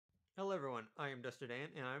Hello everyone, I am Duster Dan,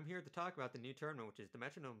 and I'm here to talk about the new tournament, which is the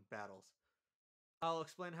metronome battles. I'll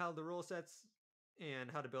explain how the rule sets and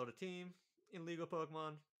how to build a team in legal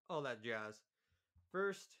Pokemon, all that jazz.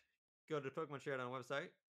 First, go to the Pokemon Showdown website,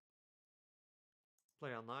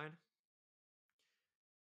 play online,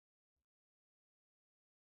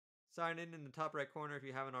 sign in the top right corner if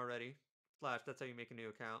you haven't already. Slash, that's how you make a new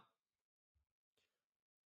account.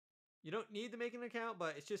 You don't need to make an account,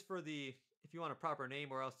 but it's just for the if you want a proper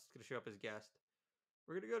name, or else it's going to show up as guest.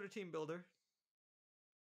 We're going to go to Team Builder,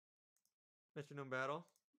 Metronome Battle,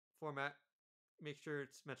 format, make sure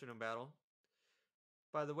it's Metronome Battle.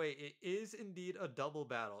 By the way, it is indeed a double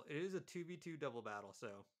battle. It is a 2v2 double battle,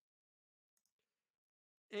 so.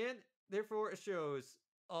 And therefore, it shows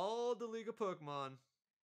all the League of Pokemon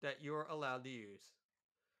that you're allowed to use.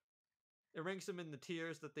 It ranks them in the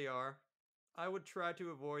tiers that they are. I would try to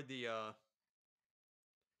avoid uh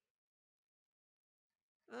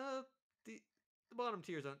the bottom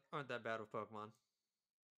tiers aren't that bad with Pokemon.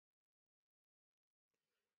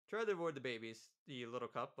 Try to avoid the babies, the little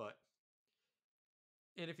cup, but.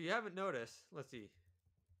 And if you haven't noticed, let's see.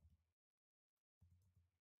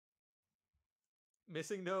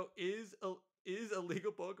 Missing Note is a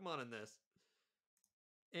legal Pokemon in this.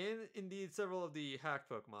 And indeed several of the hacked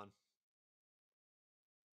Pokemon.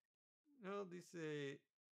 No, these say.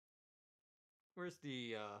 Where's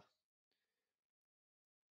the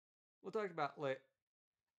we'll talk about I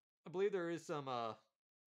believe there is some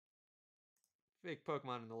fake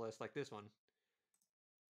Pokemon in the list like this one.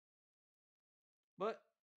 But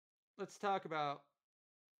let's talk about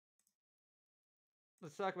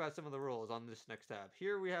some of the rules on this next tab.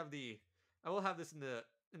 Here we have I will have this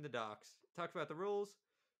in the docs. Talk about the rules,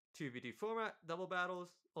 2v2 format, double battles,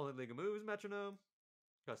 only league of moves, metronome,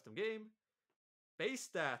 custom game. Base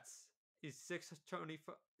stats is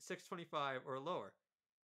 625 or lower.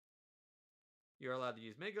 You're allowed to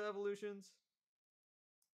use Mega Evolutions.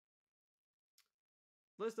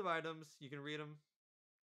 List of items, you can read them.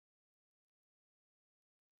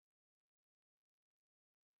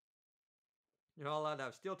 You're not allowed to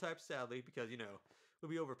have steel types, sadly, because, would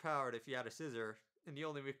be overpowered if you had a scissor, and the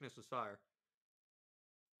only weakness was fire.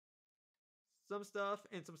 Some stuff,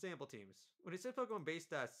 and some sample teams. When it says Pokemon base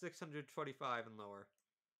stats, 625 and lower.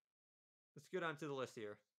 Let's go down to the list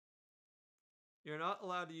here. You're not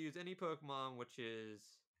allowed to use any Pokemon, which is.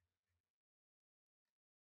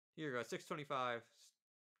 Here you go, 625.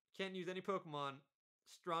 Can't use any Pokemon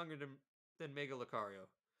stronger than Mega Lucario.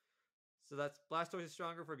 So that's Blastoise is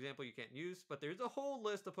stronger, for example, you can't use, but there's a whole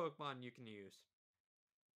list of Pokemon you can use.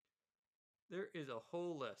 There is a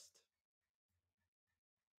whole list.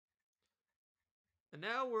 And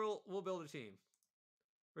now we'll build a team.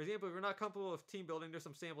 For example, if we're not comfortable with team building, there's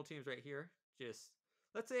some sample teams right here. Just,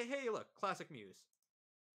 let's say, hey, look, Classic Muse.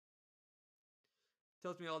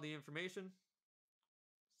 Tells me all the information.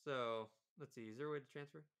 So, let's see, is there a way to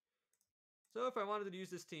transfer? So if I wanted to use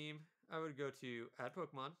this team, I would go to Add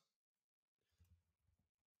Pokemon.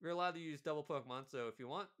 You're allowed to use double Pokemon, so if you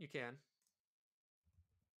want, you can.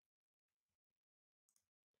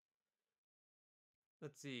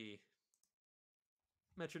 Let's see.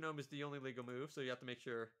 Metronome is the only legal move, so you have to make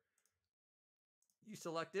sure you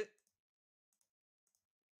select it.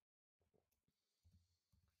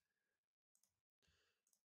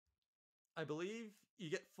 I believe you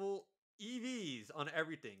get full EVs on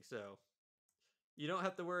everything, so you don't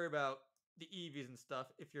have to worry about the EVs and stuff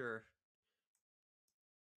if you're.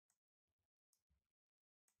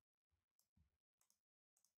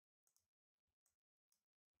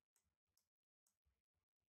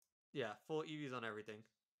 Yeah, full EVs on everything.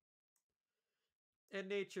 And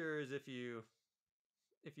nature is if you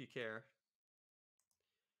care.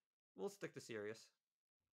 We'll stick to serious.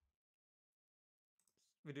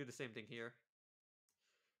 We do the same thing here.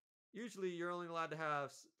 Usually you're only allowed to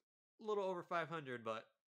have a little over 500, but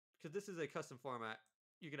because this is a custom format,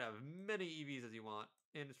 you can have many EVs as you want,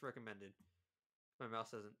 and it's recommended. My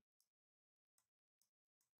mouse doesn't.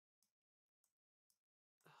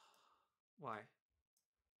 Why?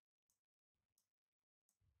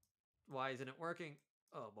 Why isn't it working?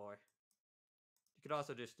 Oh boy. You could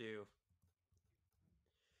also just do.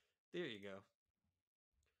 There you go.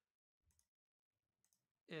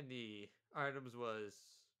 And the items was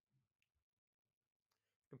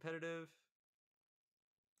competitive.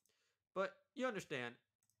 But you understand,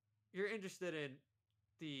 you're interested in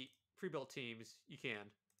the pre-built teams, you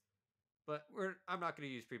can. But I'm not going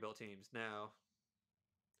to use pre-built teams now.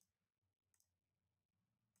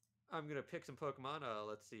 I'm going to pick some Pokemon.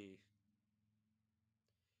 Let's see.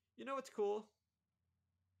 You know what's cool?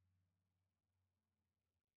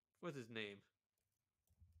 What's his name?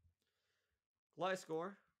 Lie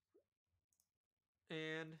score.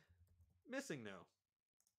 And missing no.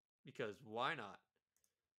 Because why not?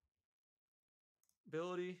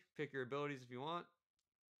 Ability. Pick your abilities if you want.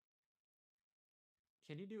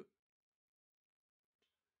 Can you do...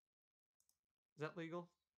 Is that legal?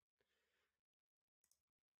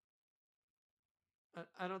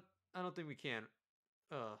 I don't think we can.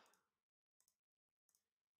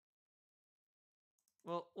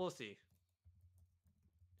 Well, we'll see.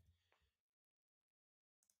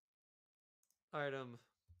 Item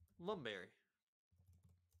Lumberry.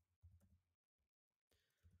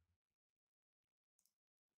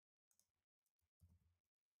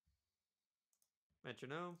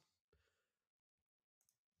 Metronome.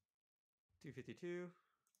 252.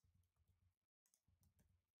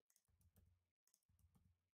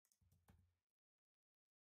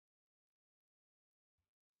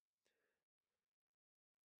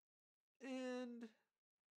 And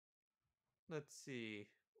let's see.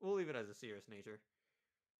 We'll leave it as a serious nature.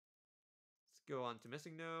 Let's go on to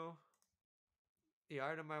missing no. The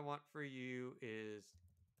item I want for you is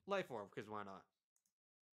Life Orb, because why not?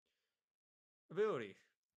 Ability.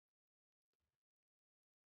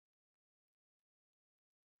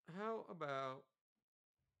 How about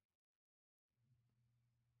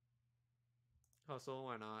Hustle?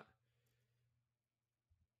 Why not?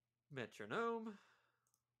 Metronome.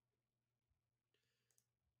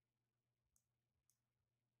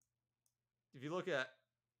 If you look at,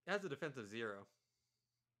 it has a defense of 0.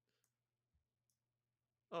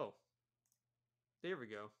 Oh, there we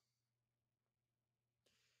go.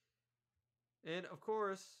 And of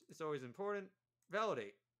course, it's always important,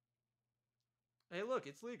 validate. Hey, look,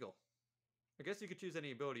 it's legal. I guess you could choose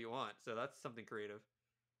any ability you want, so that's something creative.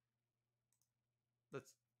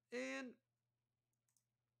 And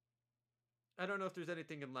I don't know if there's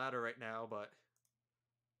anything in ladder right now, but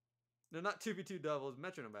no, not 2v2 doubles,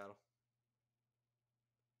 metronome battle.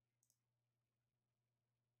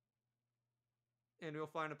 And we'll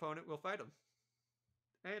find an opponent, we'll fight him.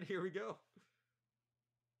 And here we go.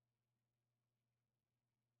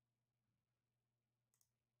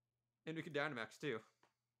 And we can Dynamax too.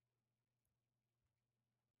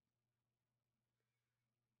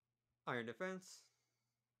 Iron Defense.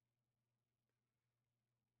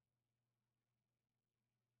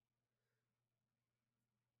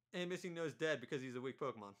 And Missing No's dead because he's a weak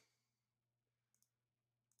Pokemon.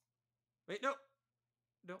 Wait, no!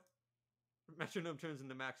 No. Metronome turns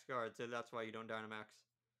into Max Guard, so that's why you don't Dynamax.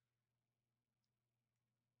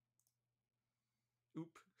 Oop.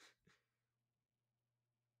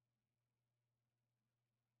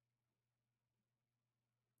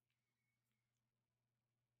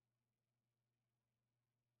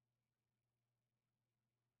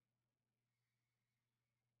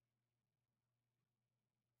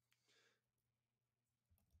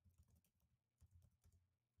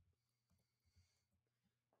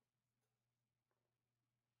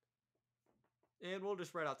 And we'll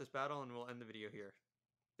just write out this battle and we'll end the video here.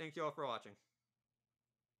 Thank you all for watching.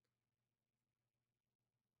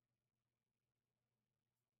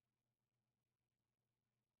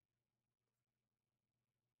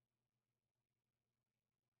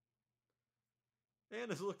 And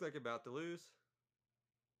this looked like about to lose.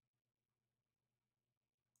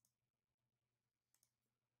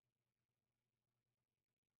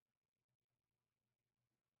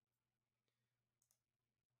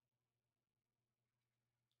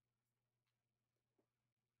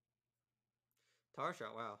 Tar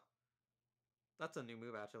Shot, wow. That's a new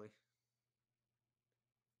move, actually.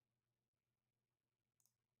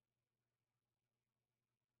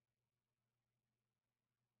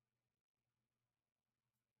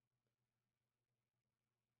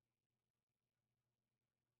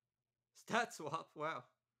 Stat Swap, wow.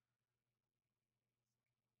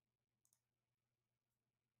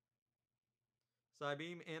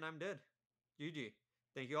 Psybeam, and I'm dead. GG.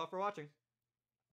 Thank you all for watching.